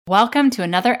Welcome to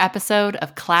another episode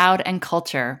of Cloud and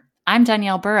Culture. I'm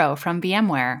Danielle Burrow from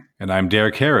VMware. And I'm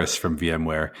Derek Harris from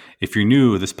VMware. If you're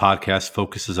new, this podcast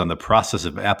focuses on the process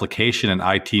of application and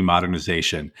IT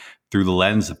modernization through the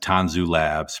lens of Tanzu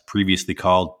Labs, previously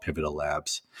called Pivotal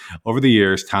Labs. Over the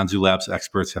years, Tanzu Labs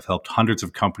experts have helped hundreds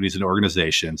of companies and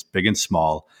organizations, big and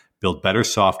small, build better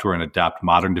software and adopt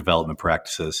modern development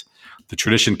practices. The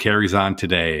tradition carries on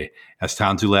today as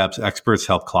Tanzu Labs experts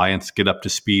help clients get up to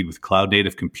speed with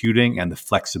cloud-native computing and the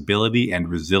flexibility and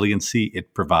resiliency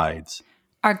it provides.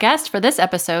 Our guest for this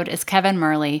episode is Kevin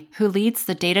Murley, who leads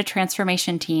the data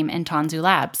transformation team in Tanzu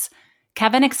Labs.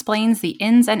 Kevin explains the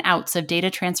ins and outs of data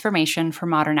transformation for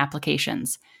modern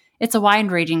applications. It's a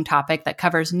wide-ranging topic that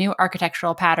covers new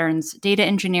architectural patterns, data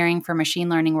engineering for machine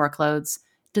learning workloads,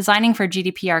 designing for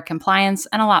GDPR compliance,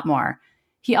 and a lot more.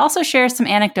 He also shares some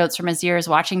anecdotes from his years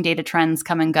watching data trends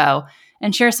come and go,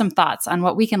 and shares some thoughts on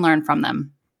what we can learn from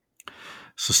them.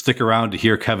 So stick around to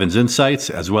hear Kevin's insights,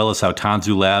 as well as how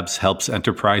Tanzu Labs helps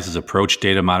enterprises approach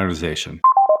data modernization.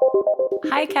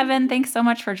 Hi, Kevin. Thanks so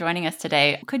much for joining us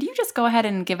today. Could you just go ahead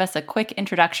and give us a quick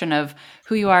introduction of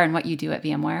who you are and what you do at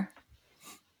VMware?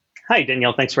 Hi,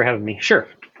 Danielle. Thanks for having me. Sure.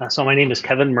 So my name is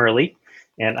Kevin Murley,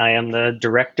 and I am the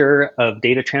Director of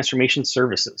Data Transformation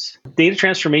Services. Data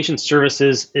Transformation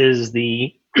Services is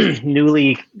the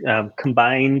newly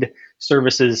combined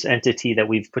services entity that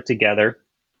we've put together,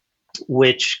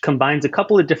 which combines a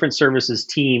couple of different services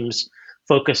teams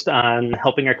focused on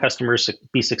helping our customers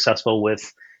be successful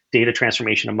with data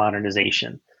transformation and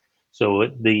modernization. So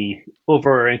the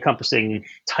over-encompassing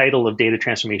title of Data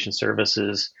Transformation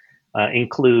Services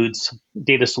includes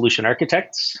data solution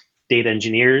architects, data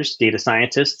engineers, data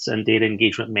scientists, and data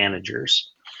engagement managers.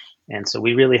 And so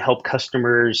we really help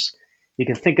customers. You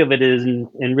can think of it in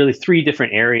really three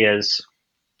different areas.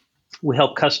 We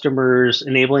help customers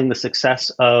enabling the success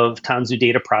of Tanzu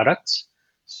data products.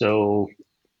 So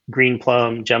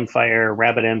Greenplum, Gemfire,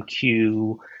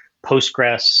 RabbitMQ,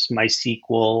 Postgres,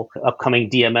 MySQL, upcoming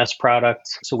DMS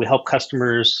products. So we help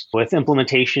customers with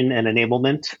implementation and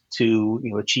enablement to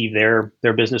achieve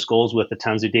their business goals with the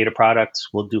Tanzu data products.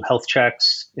 We'll do health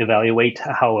checks, evaluate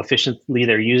how efficiently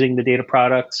they're using the data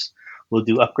products. We'll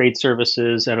do upgrade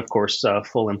services, and of course,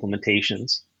 full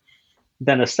implementations.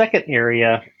 Then a second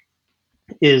area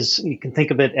is, you can think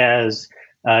of it as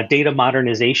data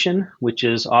modernization, which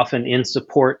is often in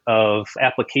support of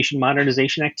application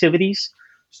modernization activities.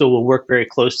 So we'll work very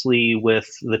closely with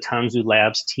the Tanzu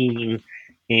Labs team,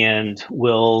 and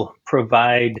we'll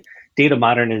provide data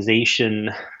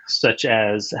modernization, such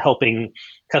as helping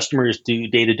customers do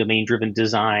data domain-driven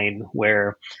design,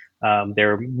 where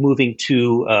they're moving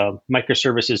to a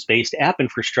microservices-based app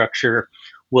infrastructure.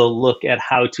 We'll look at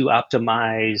how to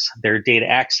optimize their data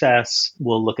access.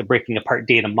 We'll look at breaking apart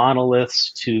data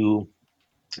monoliths to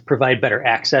provide better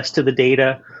access to the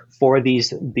data for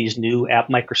these new app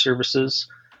microservices.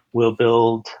 We'll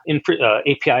build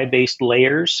API-based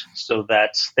layers so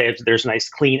that there's nice,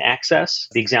 clean access.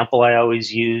 The example I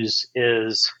always use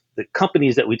is the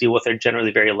companies that we deal with are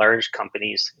generally very large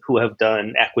companies who have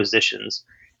done acquisitions,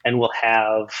 and will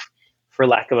have, for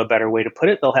lack of a better way to put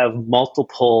it, they'll have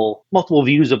multiple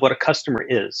views of what a customer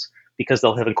is, because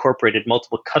they'll have incorporated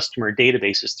multiple customer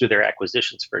databases through their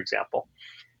acquisitions, for example.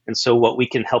 And so what we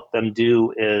can help them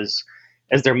do is,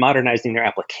 as they're modernizing their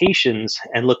applications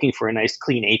and looking for a nice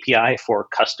clean API for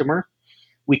customer,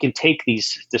 we can take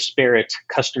these disparate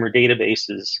customer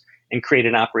databases and create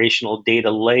an operational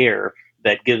data layer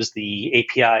that gives the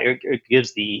API or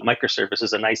gives the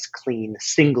microservices a nice clean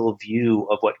single view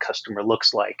of what customer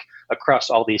looks like across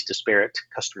all these disparate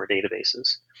customer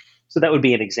databases. So that would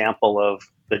be an example of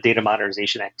the data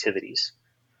modernization activities.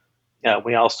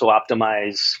 We also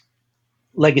optimize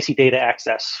legacy data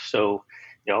access. So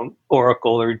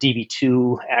Oracle or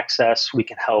DB2 access, we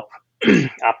can help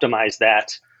optimize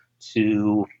that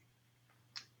to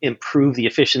improve the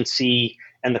efficiency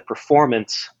and the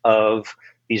performance of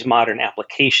these modern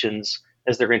applications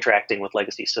as they're interacting with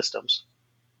legacy systems.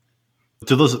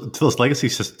 Do those legacy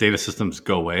data systems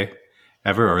go away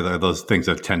ever, or are those things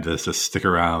that tend to just stick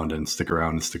around and stick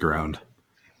around and stick around?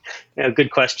 Yeah,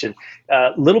 good question.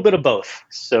 A little bit of both.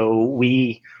 So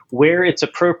where it's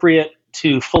appropriate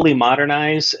to fully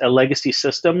modernize a legacy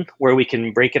system, where we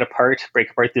can break apart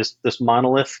this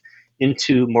monolith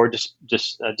into more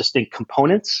distinct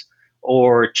components,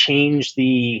 or change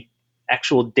the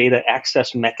actual data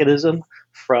access mechanism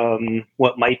from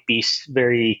what might be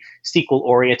very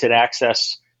SQL-oriented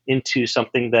access into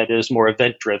something that is more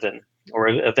event-driven or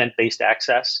event-based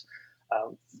access.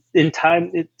 In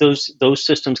time, those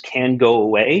systems can go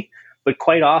away, But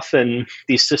quite often,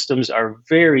 these systems are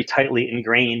very tightly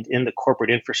ingrained in the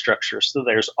corporate infrastructure. So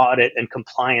there's audit and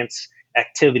compliance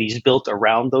activities built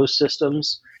around those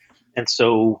systems. And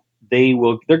so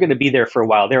they're going to be there for a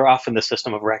while. They're often the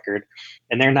system of record,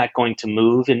 and they're not going to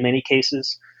move in many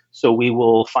cases. So we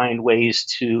will find ways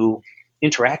to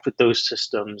interact with those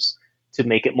systems to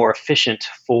make it more efficient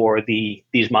for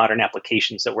these modern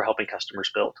applications that we're helping customers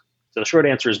build. So the short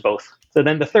answer is both. So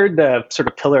then the third sort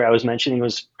of pillar I was mentioning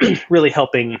was really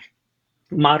helping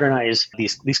modernize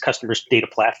these customers' data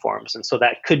platforms. And so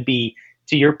that could be,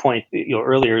 to your point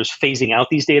earlier, is phasing out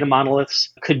these data monoliths.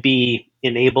 It could be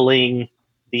enabling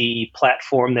the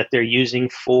platform that they're using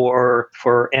for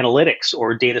analytics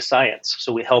or data science.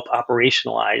 So we help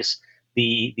operationalize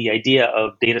the idea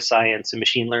of data science and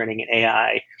machine learning and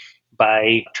AI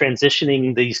by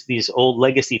transitioning these old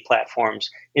legacy platforms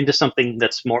into something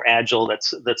that's more agile,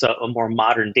 that's a more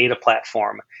modern data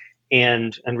platform,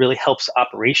 and really helps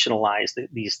operationalize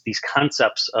these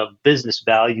concepts of business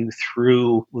value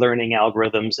through learning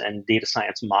algorithms and data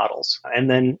science models. And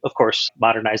then, of course,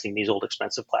 modernizing these old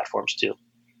expensive platforms too.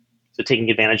 So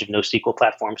taking advantage of NoSQL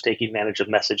platforms, taking advantage of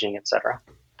messaging, et cetera.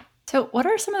 So what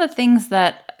are some of the things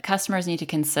that customers need to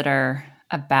consider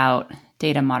about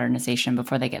data modernization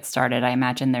before they get started? I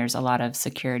imagine there's a lot of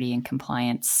security and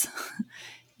compliance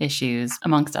issues,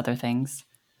 amongst other things.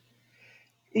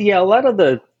 Yeah, a lot of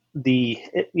the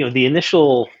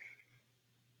initial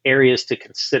areas to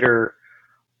consider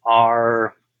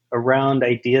are around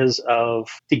ideas of,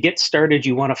 to get started,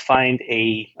 you want to find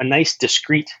a nice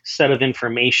discrete set of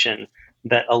information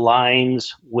that aligns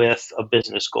with a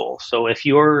business goal. So if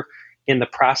you're in the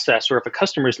process, or if a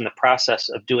customer is in the process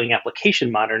of doing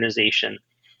application modernization,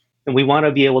 and we want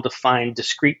to be able to find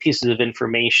discrete pieces of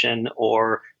information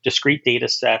or discrete data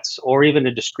sets or even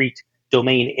a discrete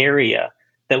domain area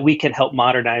that we can help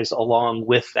modernize along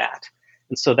with that.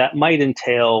 And so that might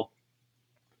entail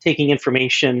taking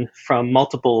information from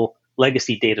multiple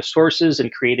legacy data sources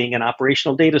and creating an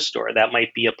operational data store. That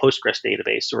might be a Postgres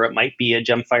database, or it might be a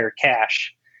Gemfire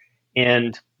cache,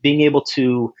 and being able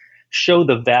to show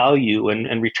the value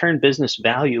and return business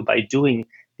value by doing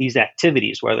these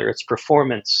activities, whether it's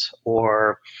performance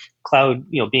or cloud,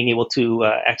 being able to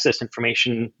access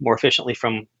information more efficiently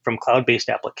from cloud-based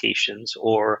applications,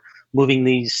 or moving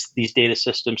these data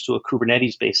systems to a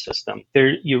Kubernetes-based system.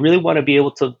 You really want to be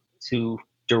able to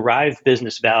derive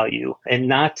business value and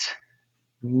not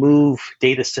move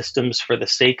data systems for the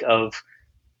sake of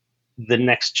the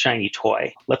next shiny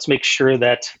toy. Let's make sure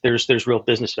that there's real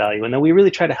business value. And then we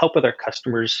really try to help with our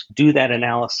customers do that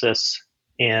analysis.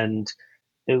 And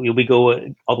we go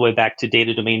all the way back to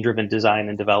data domain driven design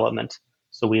and development.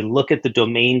 So we look at the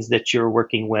domains that you're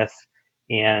working with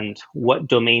and what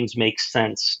domains make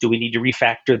sense. Do we need to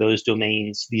refactor those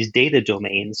domains, these data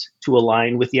domains, to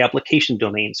align with the application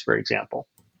domains, for example?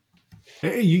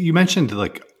 You mentioned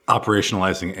like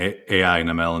operationalizing AI and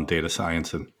ML and data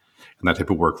science and that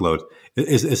type of workload.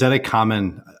 Is that a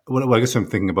common, what I guess I'm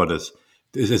thinking about is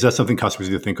that something customers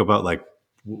need to think about, like,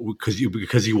 because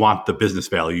you want the business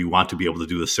value, you want to be able to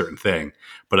do a certain thing,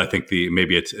 but I think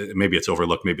maybe it's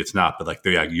overlooked, maybe it's not, but like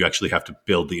you actually have to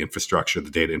build the infrastructure, the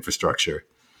data infrastructure,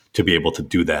 to be able to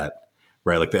do that,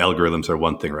 right? Like the algorithms are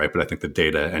one thing, right? But I think the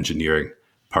data engineering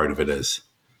part of it is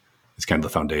kind of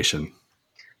the foundation.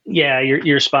 Yeah,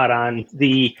 you're spot on.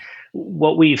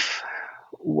 What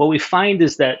we find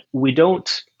is that we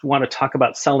don't want to talk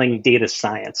about selling data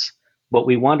science. What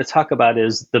we want to talk about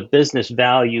is the business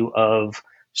value of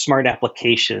smart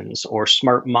applications or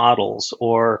smart models,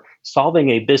 or solving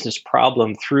a business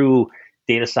problem through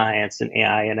data science and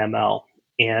AI and ML.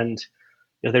 And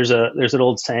there's an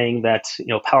old saying that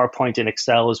PowerPoint and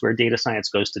Excel is where data science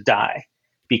goes to die,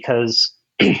 because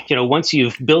once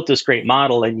you've built this great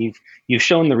model and you've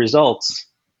shown the results,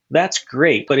 that's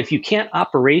great. But if you can't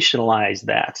operationalize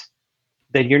that,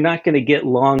 then you're not going to get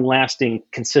long-lasting,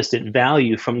 consistent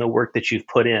value from the work that you've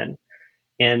put in.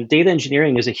 And data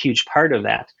engineering is a huge part of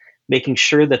that, making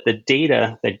sure that the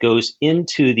data that goes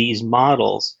into these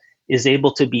models is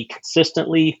able to be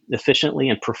consistently, efficiently,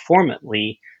 and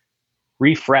performantly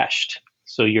refreshed.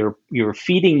 So you're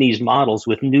feeding these models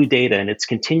with new data, and it's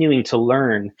continuing to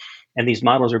learn, and these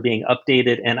models are being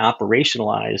updated and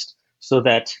operationalized so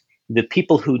that the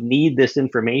people who need this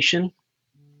information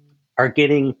are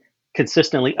getting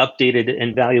consistently updated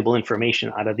and valuable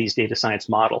information out of these data science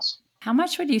models. How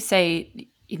much would you say,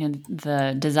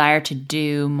 the desire to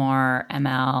do more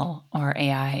ML or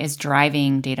AI is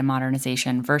driving data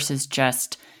modernization versus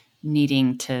just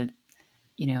needing to,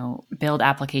 build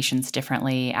applications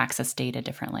differently, access data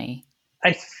differently?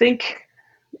 I think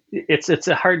It's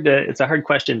a hard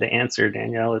question to answer,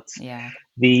 Danielle. Yeah.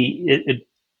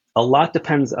 A lot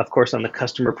depends, of course, on the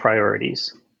customer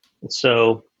priorities.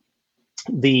 So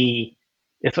the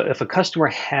if a customer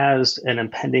has an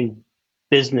impending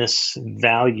business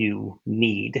value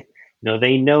need,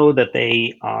 they know that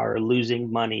they are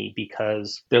losing money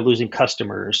because they're losing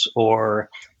customers, or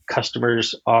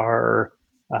customers are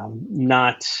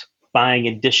not buying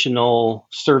additional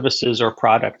services or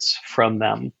products from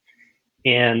them,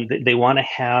 and they want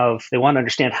to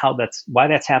understand why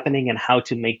that's happening and how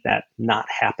to make that not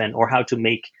happen, or how to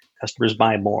make customers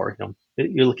buy more.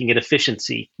 You're looking at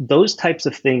efficiency. Those types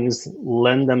of things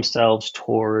lend themselves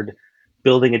toward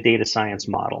building a data science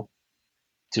model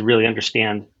to really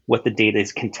understand what the data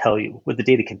can tell you,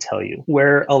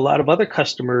 where a lot of other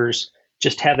customers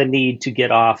just have a need to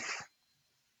get off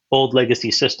old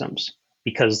legacy systems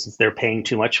because they're paying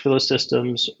too much for those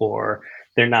systems, or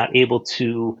they're not able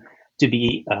to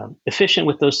be efficient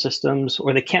with those systems,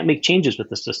 or they can't make changes with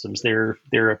the systems. They're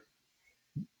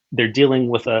dealing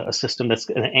with a system that's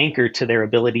an anchor to their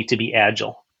ability to be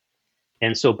agile.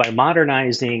 And so by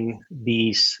modernizing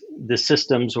the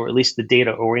systems, or at least the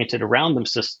data oriented around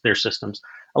their systems,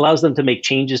 allows them to make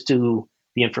changes to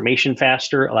the information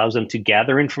faster, allows them to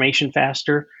gather information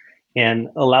faster, and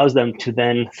allows them to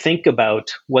then think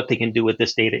about what they can do with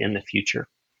this data in the future.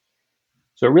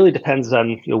 So it really depends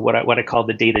on what I call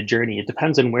the data journey. It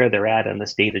depends on where they're at on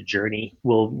this data journey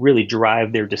will really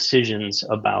drive their decisions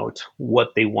about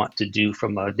what they want to do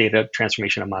from a data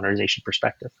transformation and modernization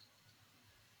perspective.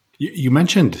 You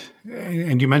mentioned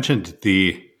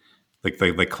the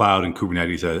cloud and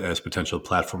Kubernetes as potential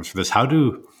platforms for this. I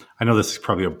know this is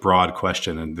probably a broad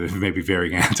question and there may be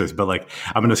varying answers, but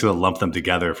I'm just going to lump them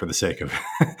together for the sake of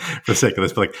this.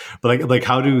 But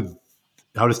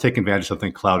how does taking advantage of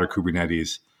something cloud or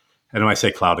Kubernetes? And when I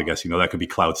say cloud, I guess that could be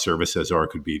cloud services, or it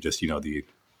could be just the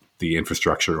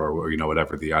infrastructure, or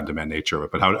whatever the on-demand nature of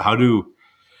it. But how do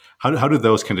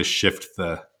those kind of shift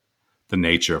the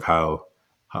nature of how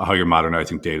you're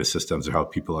modernizing data systems, or how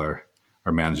people are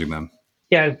managing them?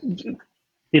 Yeah,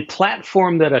 the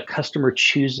platform that a customer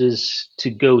chooses to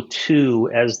go to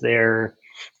as they're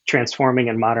transforming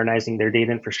and modernizing their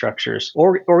data infrastructures,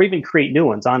 or even create new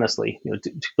ones, honestly,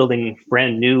 building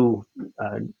brand new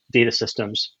data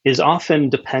systems, is often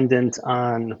dependent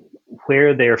on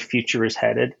where their future is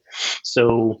headed.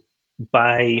 So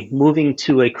by moving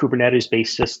to a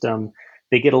Kubernetes-based system,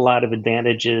 they get a lot of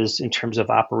advantages in terms of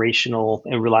operational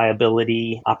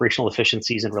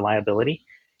efficiencies and reliability.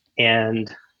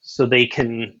 And so they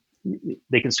can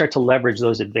start to leverage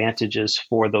those advantages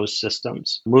for those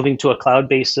systems. Moving to a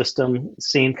cloud-based system,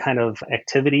 same kind of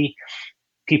activity.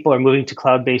 People are moving to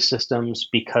cloud-based systems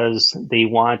because they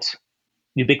want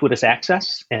ubiquitous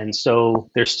access. And so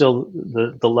there's still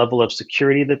the level of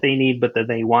security that they need, but that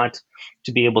they want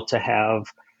to be able to have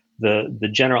the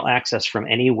general access from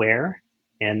anywhere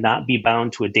and not be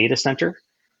bound to a data center.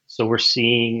 So we're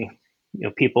seeing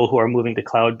people who are moving to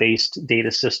cloud-based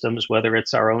data systems, whether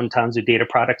it's our own Tanzu data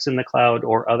products in the cloud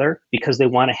or other, because they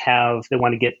want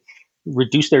to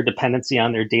reduce their dependency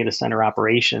on their data center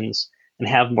operations and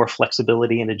have more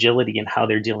flexibility and agility in how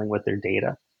they're dealing with their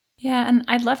data. Yeah, and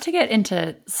I'd love to get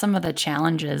into some of the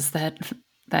challenges that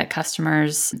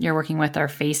customers you're working with are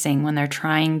facing when they're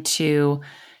trying to,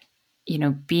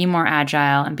 be more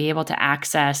agile and be able to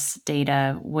access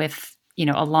data with,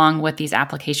 along with these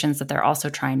applications that they're also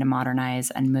trying to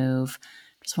modernize and move.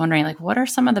 Just wondering, what are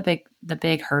some of the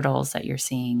big hurdles that you're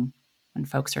seeing when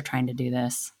folks are trying to do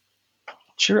this?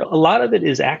 Sure, a lot of it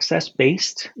is access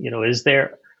based.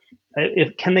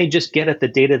 Can they just get at the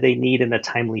data they need in a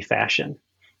timely fashion?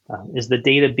 Is the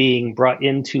data being brought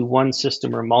into one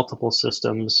system or multiple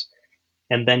systems?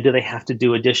 And then do they have to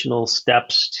do additional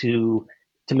steps to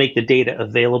make the data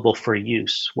available for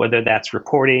use, whether that's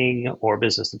reporting or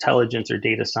business intelligence or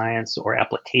data science or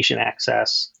application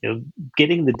access?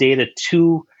 Getting the data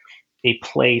to a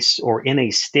place or in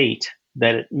a state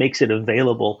that it makes it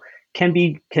available can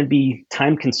be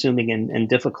time consuming and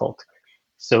difficult.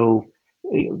 So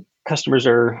customers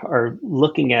are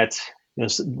looking at,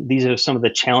 these are some of the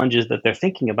challenges that they're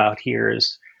thinking about here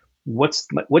is what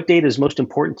data is most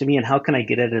important to me and how can I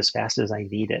get it as fast as I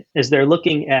need it? As they're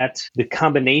looking at the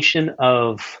combination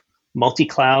of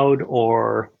multi-cloud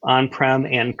or on-prem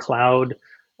and cloud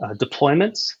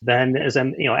deployments, then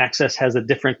Access has a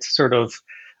different sort of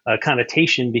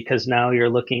connotation, because now you're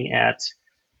looking at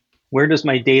where's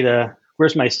my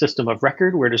system of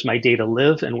record, where does my data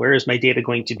live, and where is my data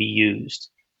going to be used?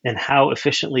 And how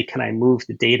efficiently can I move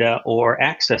the data or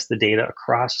access the data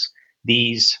across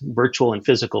these virtual and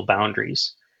physical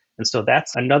boundaries? And so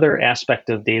that's another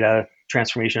aspect of data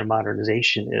transformation and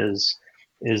modernization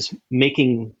is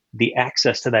making the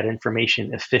access to that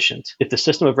information efficient. If the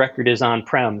system of record is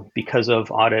on-prem because of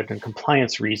audit and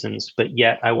compliance reasons, but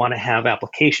yet I want to have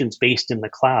applications based in the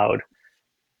cloud,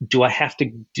 do I have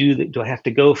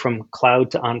to go from cloud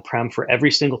to on-prem for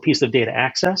every single piece of data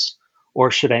access?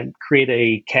 Or should I create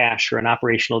a cache or an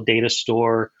operational data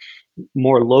store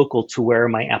more local to where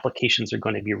my applications are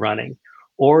going to be running?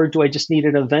 Or do I just need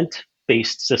an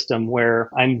event-based system where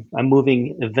I'm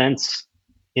moving events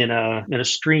in a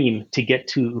stream to get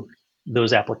to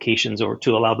those applications, or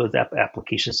to allow those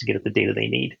applications to get at the data they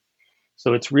need?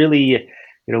 So it's really,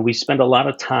 we spend a lot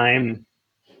of time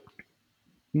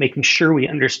making sure we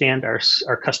understand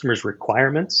our customers'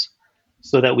 requirements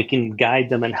so that we can guide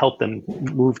them and help them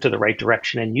move to the right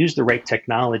direction and use the right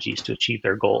technologies to achieve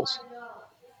their goals.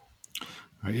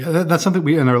 Yeah, that's something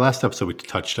in our last episode, we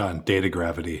touched on data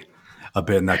gravity a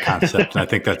bit in that concept. And I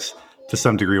think that's to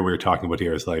some degree what you're talking about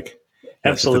here is like, yes,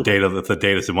 absolutely. If the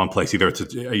data's in one place, either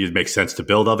it makes sense to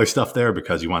build other stuff there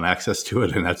because you want access to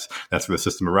it, and that's where the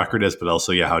system of record is. But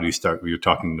also, how do you start? We were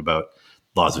talking about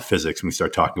laws of physics, and we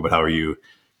start talking about how are you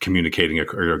communicating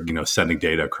or sending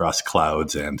data across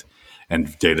clouds and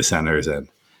data centers and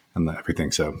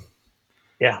everything. So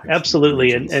yeah,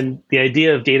 absolutely. And the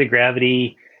idea of data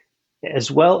gravity,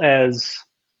 as well as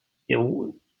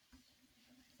the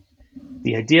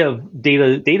idea of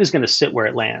data is going to sit where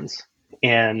it lands,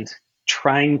 and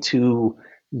trying to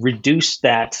reduce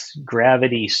that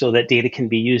gravity so that data can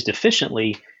be used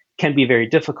efficiently can be very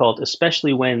difficult,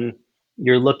 especially when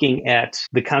you're looking at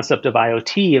the concept of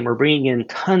IoT and we're bringing in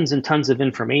tons and tons of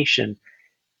information.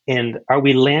 And are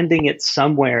we landing it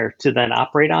somewhere to then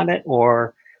operate on it,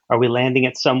 or are we landing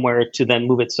it somewhere to then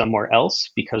move it somewhere else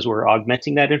because we're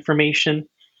augmenting that information?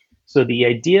 So the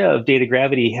idea of data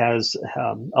gravity has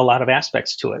a lot of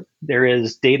aspects to it. There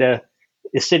is data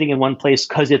is sitting in one place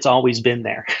because it's always been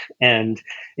there, and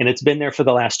it's been there for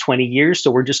the last 20 years.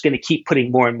 So we're just going to keep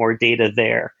putting more and more data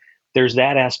there. There's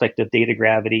that aspect of data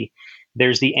gravity.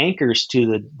 There's the anchors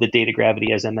to the data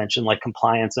gravity, as I mentioned, like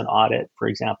compliance and audit, for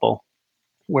example,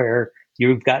 where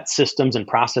you've got systems and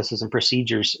processes and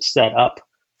procedures set up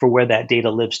for where that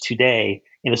data lives today,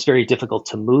 and it's very difficult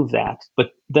to move that.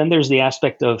 But then there's the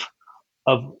aspect of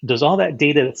does all that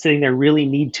data that's sitting there really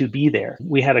need to be there?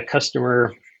 We had a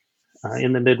customer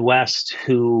in the Midwest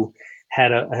who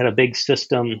had a big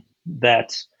system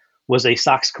that was a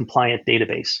SOX compliant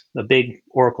database, a big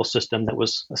Oracle system that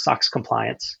was a SOX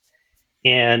compliance.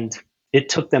 And it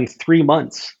took them 3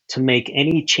 months to make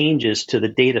any changes to the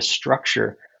data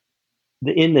structure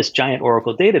in this giant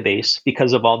Oracle database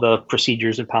because of all the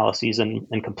procedures and policies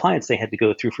and compliance they had to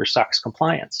go through for SOX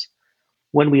compliance.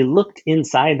 When we looked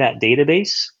inside that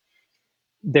database,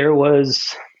 there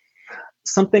was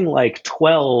something like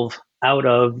 12 out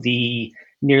of the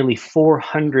nearly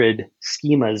 400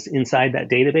 schemas inside that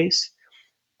database.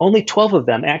 Only 12 of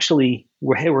them actually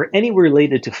were anywhere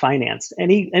related to finance,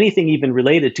 anything even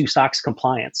related to SOX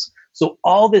compliance. So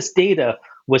all this data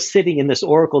was sitting in this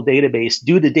Oracle database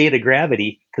due to data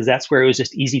gravity, because that's where it was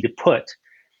just easy to put,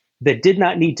 that did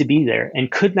not need to be there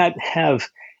and could not have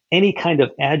any kind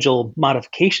of agile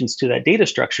modifications to that data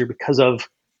structure because of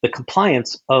the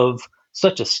compliance of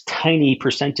such a tiny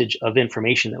percentage of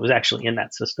information that was actually in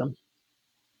that system.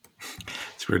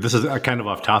 It's weird. This is kind of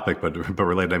off topic, but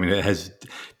related. I mean, it has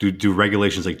do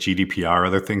regulations like GDPR,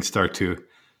 other things start to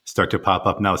pop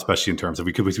up now, especially in terms of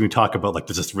we talk about like,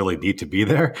 does this really need to be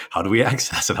there? How do we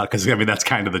access it? Because I mean, that's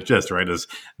kind of the gist, right? Is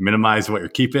minimize what you're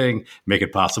keeping, make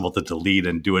it possible to delete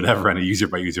and do whatever on a user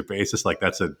by user basis. Like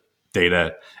that's a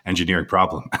data engineering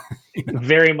problem.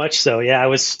 Very much so. Yeah, I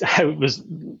was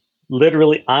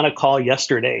literally on a call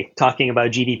yesterday talking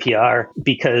about GDPR,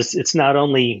 because it's not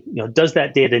only, does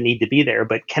that data need to be there,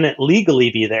 but can it legally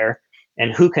be there,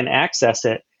 and who can access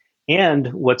it?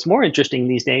 And what's more interesting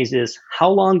these days is how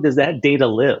long does that data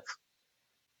live?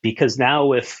 Because now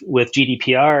with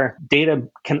GDPR, data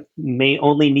may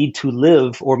only need to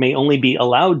live or may only be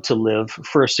allowed to live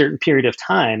for a certain period of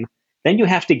time. Then you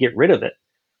have to get rid of it.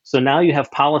 So now you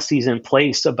have policies in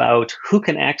place about who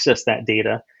can access that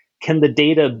data. Can the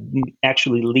data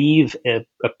actually leave a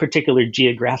particular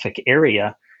geographic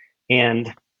area?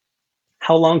 And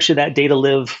how long should that data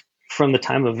live from the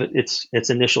time of its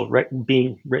initial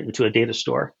being written to a data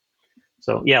store?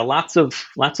 So yeah, lots of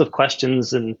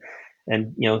questions and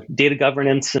data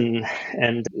governance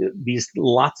and these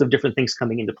lots of different things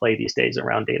coming into play these days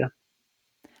around data.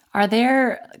 Are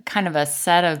there kind of a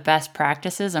set of best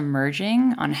practices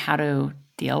emerging on how to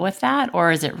deal with that?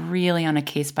 Or is it really on a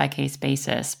case-by-case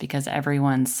basis because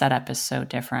everyone's setup is so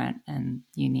different and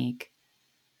unique?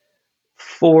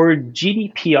 For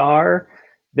GDPR,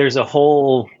 there's a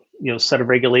whole set of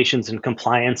regulations and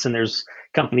compliance, and there's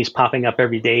companies popping up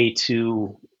every day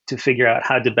to figure out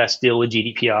how to best deal with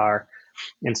GDPR.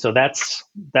 And so that's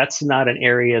not an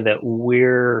area that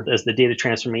we're, as the data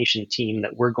transformation team,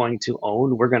 that we're going to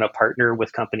own. We're going to partner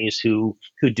with companies who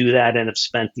do that and have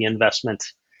spent the investment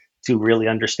to really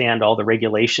understand all the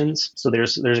regulations. So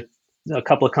there's a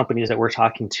couple of companies that we're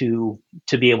talking to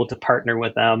be able to partner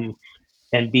with them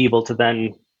and be able to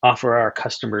then offer our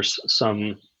customers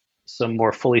some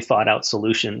more fully thought out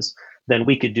solutions than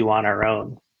we could do on our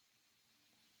own.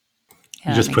 Yeah,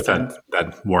 you just put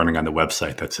that warning on the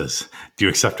website that says, "Do you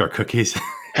accept our cookies?"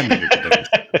 And then is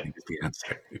the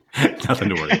answer. Nothing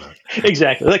to worry about.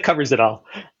 Exactly. That covers it all.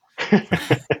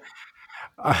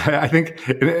 I think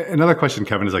another question,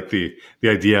 Kevin, is like the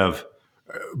idea of,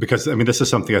 because I mean, this is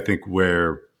something I think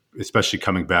where, especially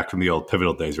coming back from the old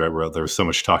Pivotal days, right, where there was so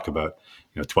much talk about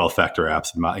 12-factor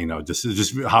apps and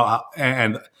just how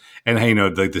and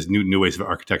like this new ways of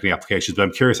architecting applications. But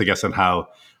I'm curious, I guess, on how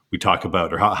we talk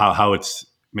about, or how it's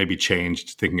maybe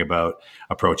changed, thinking about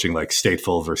approaching like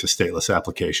stateful versus stateless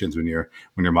applications when you're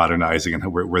modernizing, and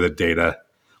where the data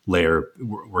layer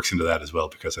works into that as well.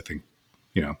 Because I think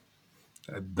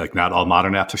like not all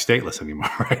modern apps are stateless anymore,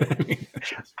 right? I mean,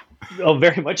 oh,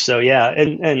 very much so, yeah.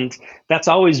 And that's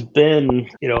always been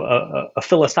a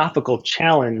philosophical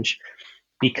challenge,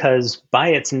 because by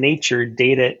its nature,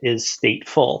 data is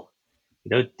stateful.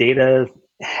 Data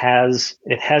has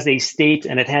a state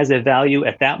and it has a value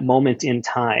at that moment in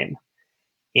time.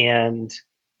 And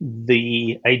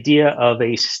the idea of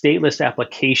a stateless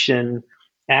application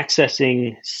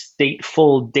accessing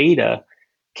stateful data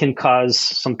can cause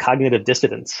some cognitive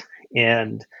dissonance.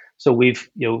 And so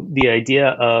the idea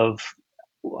of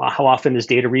how often is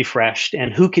data refreshed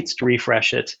and who gets to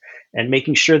refresh it, and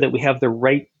making sure that we have the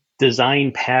right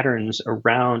design patterns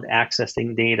around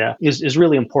accessing data is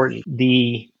really important.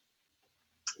 The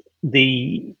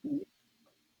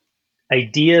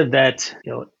idea that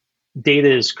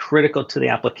data is critical to the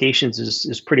applications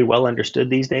is pretty well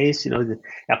understood these days. The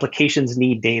applications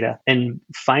need data, and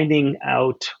finding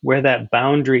out where that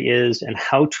boundary is and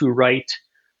how to write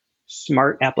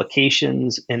smart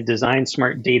applications and design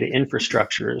smart data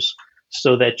infrastructures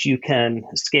so that you can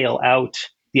scale out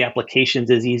the applications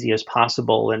as easy as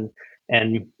possible and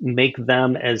make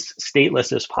them as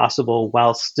stateless as possible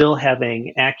while still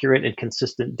having accurate and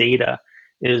consistent data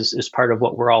is part of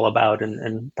what we're all about,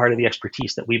 and part of the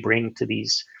expertise that we bring to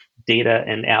these data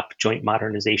and app joint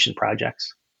modernization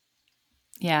projects.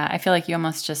 Yeah, I feel like you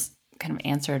almost just kind of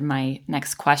answered my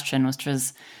next question, which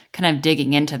was kind of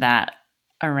digging into that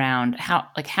around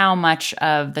how much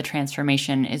of the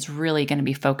transformation is really going to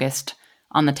be focused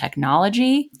on the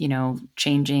technology,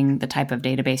 changing the type of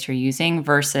database you're using,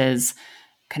 versus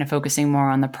kind of focusing more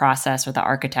on the process or the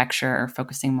architecture, or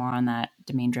focusing more on that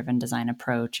domain-driven design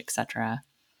approach, et cetera.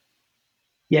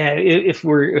 Yeah, if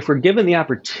we're given the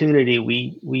opportunity,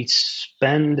 we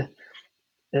spend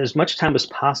as much time as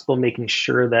possible making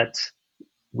sure that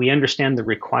we understand the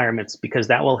requirements, because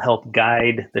that will help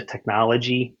guide the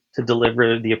technology to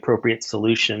deliver the appropriate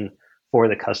solution for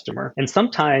the customer. And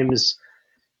sometimes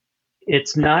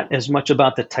it's not as much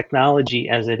about the technology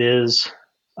as it is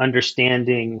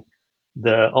understanding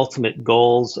the ultimate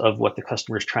goals of what the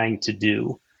customer is trying to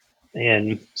do.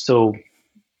 And so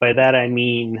by that, I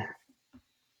mean,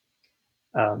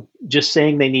 just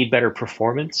saying they need better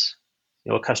performance.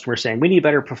 A customer saying we need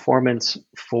better performance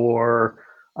for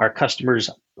our customers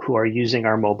who are using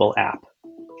our mobile app.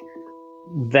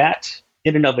 That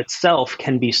in and of itself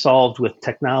can be solved with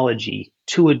technology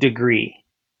to a degree.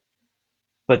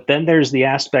 But then there's the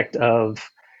aspect of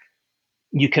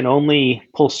you can only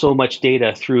pull so much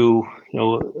data through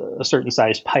a certain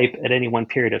size pipe at any one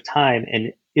period of time.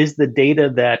 And is the data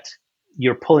that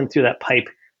you're pulling through that pipe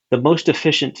the most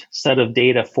efficient set of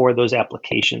data for those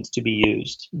applications to be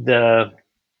used? The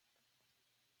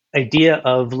idea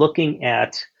of looking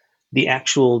at the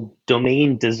actual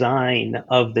domain design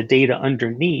of the data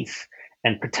underneath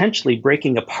and potentially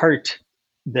breaking apart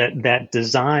that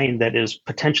design that is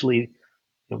potentially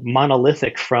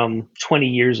monolithic from 20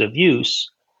 years of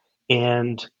use,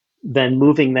 and then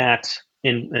moving that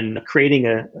and creating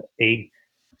a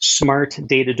smart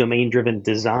data domain-driven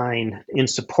design in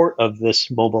support of this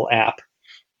mobile app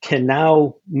can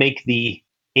now make the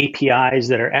APIs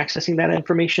that are accessing that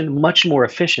information much more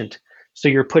efficient. So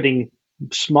you're putting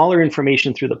smaller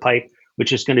information through the pipe,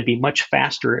 which is going to be much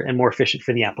faster and more efficient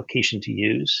for the application to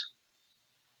use.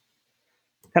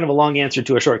 Kind of a long answer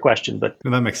to a short question, but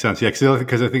that makes sense. Yeah,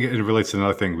 because I think it relates to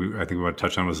another thing I think we want to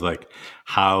touch on, was like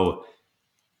how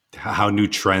new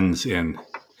trends in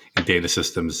data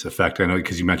systems affect? I know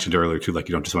because you mentioned earlier too, like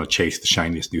you don't just want to chase the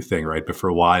shiniest new thing, right? But for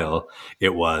a while,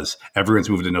 it was everyone's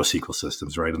moving to NoSQL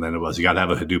systems, right? And then it was you got to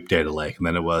have a Hadoop data lake, and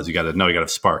then it was you got to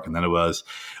have Spark, and then it was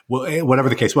whatever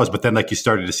the case was. But then like you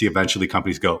started to see eventually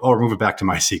companies go, oh, we're moving back to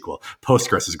MySQL.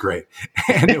 Postgres is great,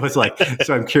 and it was like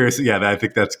so. I'm curious. Yeah, I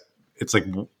think it's like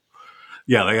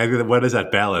yeah, like what is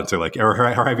that balance, or like or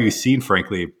have you seen,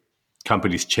 frankly,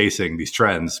 companies chasing these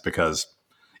trends because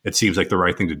it seems like the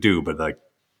right thing to do, but like,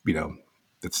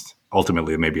 it's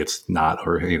ultimately maybe it's not,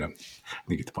 or, I think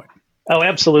you get the point. Oh,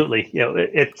 absolutely.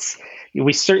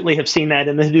 We certainly have seen that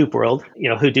in the Hadoop world.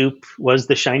 Hadoop was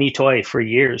the shiny toy for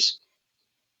years,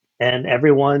 and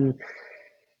everyone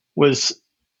was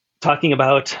talking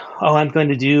about, oh, I'm going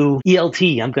to do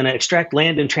ELT. I'm going to extract,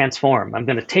 land, and transform. I'm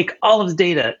going to take all of the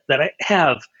data that I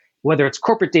have, whether it's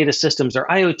corporate data systems or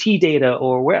IoT data,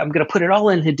 or where I'm going to put it all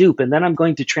in Hadoop, and then I'm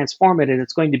going to transform it, and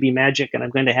it's going to be magic, and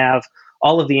I'm going to have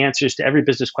all of the answers to every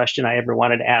business question I ever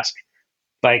wanted to ask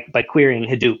by querying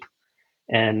Hadoop.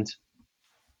 And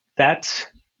that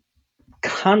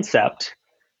concept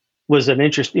was an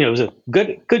it was a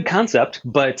good concept,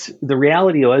 but the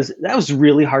reality was that was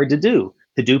really hard to do.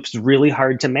 Hadoop's really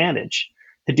hard to manage.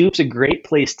 Hadoop's a great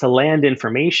place to land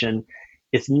information.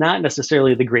 It's not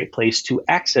necessarily the great place to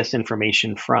access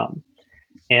information from.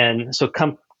 And so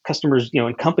customers,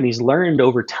 and companies learned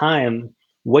over time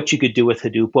what you could do with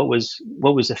Hadoop, what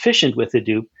was efficient with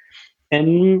Hadoop,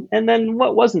 and then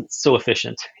what wasn't so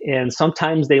efficient. And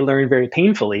sometimes they learned very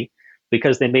painfully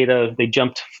because they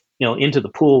jumped, into the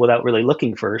pool without really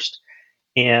looking first,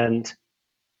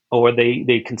 or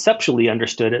they conceptually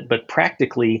understood it, but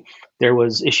practically there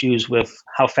was issues with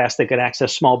how fast they could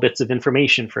access small bits of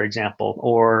information, for example,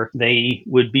 or they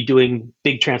would be doing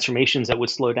big transformations that would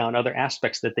slow down other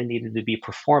aspects that they needed to be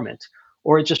performant,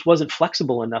 or it just wasn't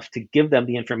flexible enough to give them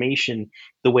the information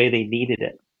the way they needed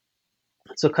it.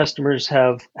 So customers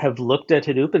have looked at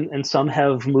Hadoop, and some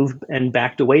have moved and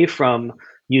backed away from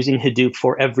using Hadoop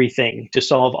for everything to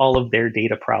solve all of their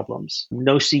data problems.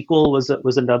 NoSQL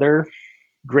was another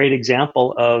great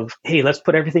example of, hey, let's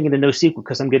put everything into NoSQL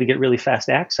because I'm going to get really fast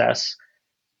access.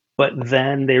 But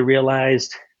then they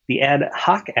realized the ad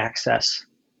hoc access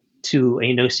to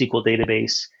a NoSQL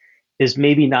database is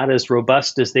maybe not as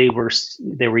robust as they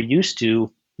were used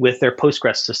to with their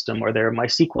Postgres system or their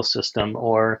MySQL system,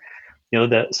 or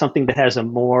something that has a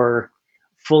more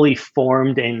fully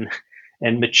formed and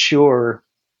mature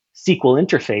SQL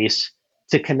interface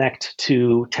to connect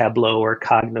to Tableau or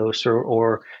Cognos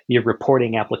or your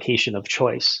reporting application of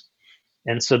choice.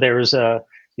 And so there's the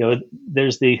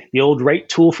old right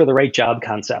tool for the right job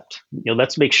concept.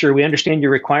 Let's make sure we understand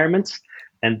your requirements,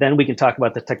 and then we can talk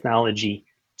about the technology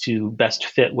to best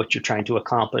fit what you're trying to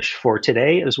accomplish for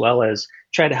today, as well as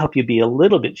try to help you be a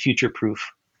little bit future-proof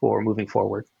for moving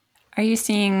forward. Are you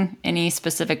seeing any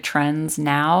specific trends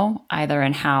now, either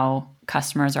in how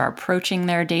customers are approaching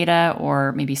their data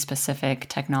or maybe specific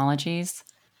technologies?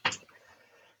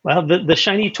 Well, the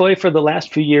shiny toy for the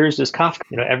last few years is Kafka.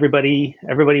 Everybody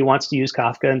wants to use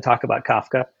Kafka and talk about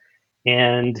Kafka,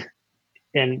 and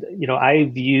I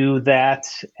view that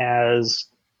as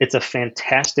it's a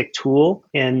fantastic tool,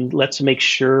 and let's make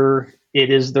sure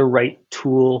it is the right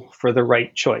tool for the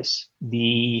right choice.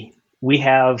 We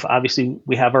have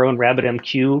our own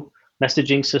RabbitMQ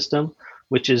messaging system,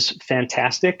 which is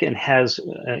fantastic and has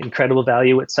incredible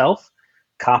value itself.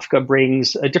 Kafka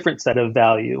brings a different set of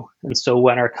value. And so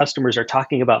when our customers are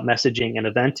talking about messaging and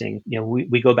eventing,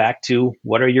 we go back to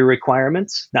what are your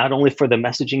requirements, not only for the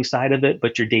messaging side of it,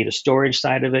 but your data storage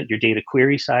side of it, your data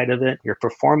query side of it, your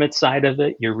performance side of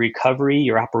it, your recovery,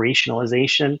 your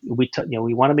operationalization. We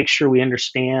want to make sure we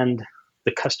understand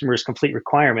the customer's complete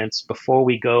requirements before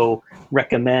we go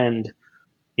recommend,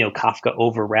 Kafka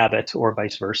over Rabbit or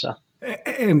vice versa.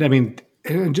 And I mean,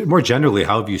 more generally,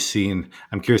 how have you seen?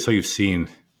 I'm curious how you've seen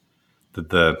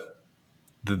the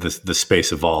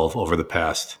space evolve over the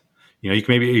past. You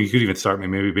could even start.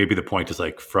 Maybe the point is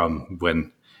like from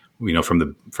when, from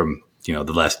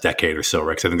the last decade or so,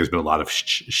 right? Because I think there's been a lot of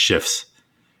shifts,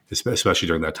 especially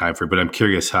during that time frame. But I'm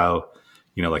curious how,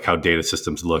 like how data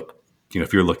systems look.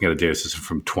 If you're looking at a data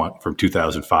system from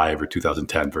 2005 or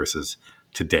 2010 versus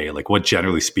today, like what,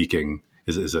 generally speaking,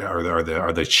 are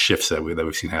the shifts that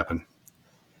we've seen happen?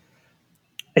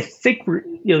 I think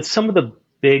some of the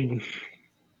big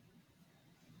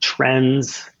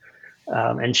trends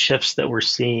and shifts that we're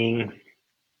seeing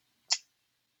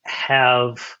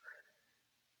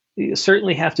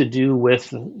certainly have to do with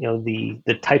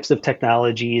the types of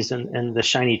technologies and the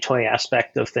shiny toy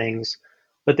aspect of things,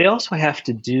 but they also have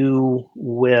to do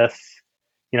with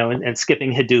and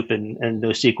skipping Hadoop and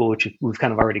NoSQL, which we've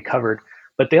kind of already covered.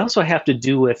 but they also have to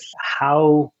do with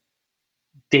how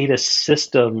data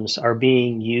systems are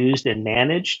being used and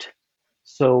managed.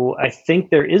 So I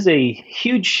think there is a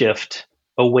huge shift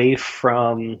away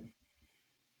from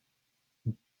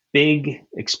big,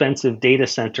 expensive data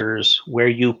centers where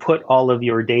you put all of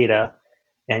your data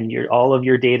and all of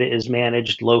your data is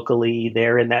managed locally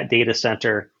there in that data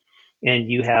center. And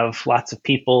you have lots of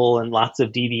people and lots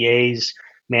of DBAs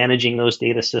managing those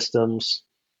data systems,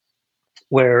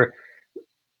 where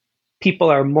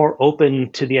people are more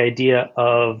open to the idea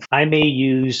of, I may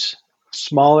use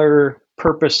smaller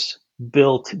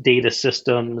purpose-built data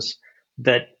systems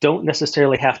that don't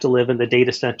necessarily have to live in the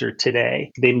data center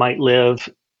today. They might live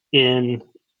in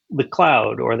the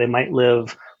cloud, or they might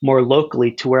live more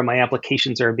locally to where my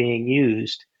applications are being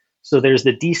used. So there's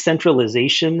the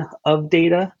decentralization of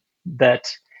data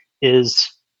that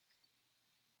is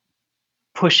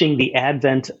pushing the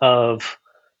advent of,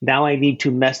 now I need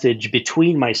to message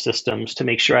between my systems to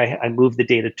make sure I move the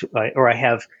data to, or I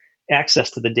have access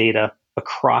to the data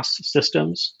across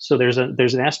systems. So there's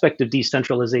an aspect of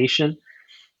decentralization,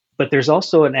 but there's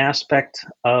also an aspect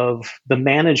of the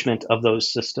management of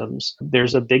those systems.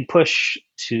 There's a big push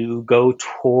to go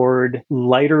toward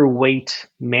lighter weight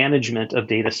management of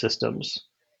data systems.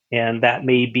 And that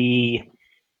may be,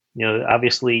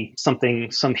 obviously some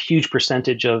huge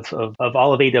percentage of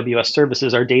all of AWS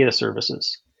services are data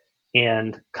services.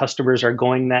 And customers are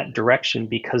going that direction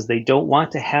because they don't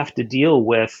want to have to deal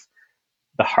with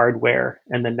the hardware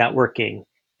and the networking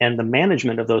and the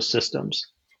management of those systems.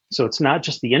 So it's not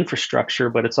just the infrastructure,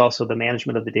 but it's also the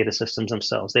management of the data systems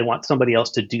themselves. They want somebody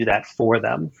else to do that for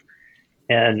them.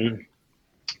 And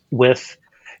with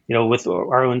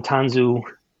our own Tanzu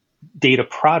data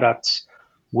products,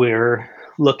 we're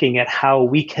looking at how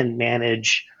we can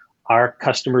manage our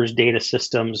customers' data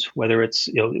systems, whether it's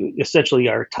essentially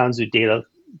our Tanzu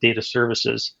data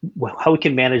services, how we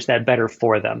can manage that better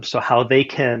for them. So how they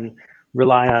can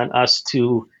rely on us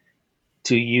to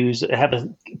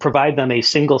provide them a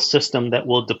single system that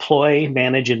will deploy,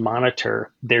 manage, and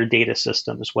monitor their data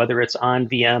systems, whether it's on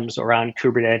VMs or on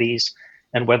Kubernetes,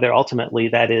 and whether ultimately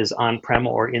that is on-prem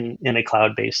or in a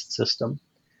cloud-based system.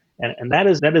 And that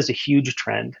is a huge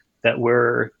trend that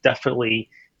we're definitely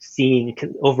seeing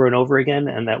over and over again,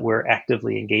 and that we're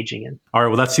actively engaging in. All right.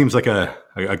 Well, that seems like a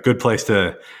good place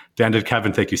to end it.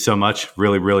 Kevin, thank you so much.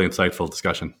 Really, really insightful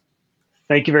discussion.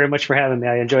 Thank you very much for having me.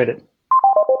 I enjoyed it.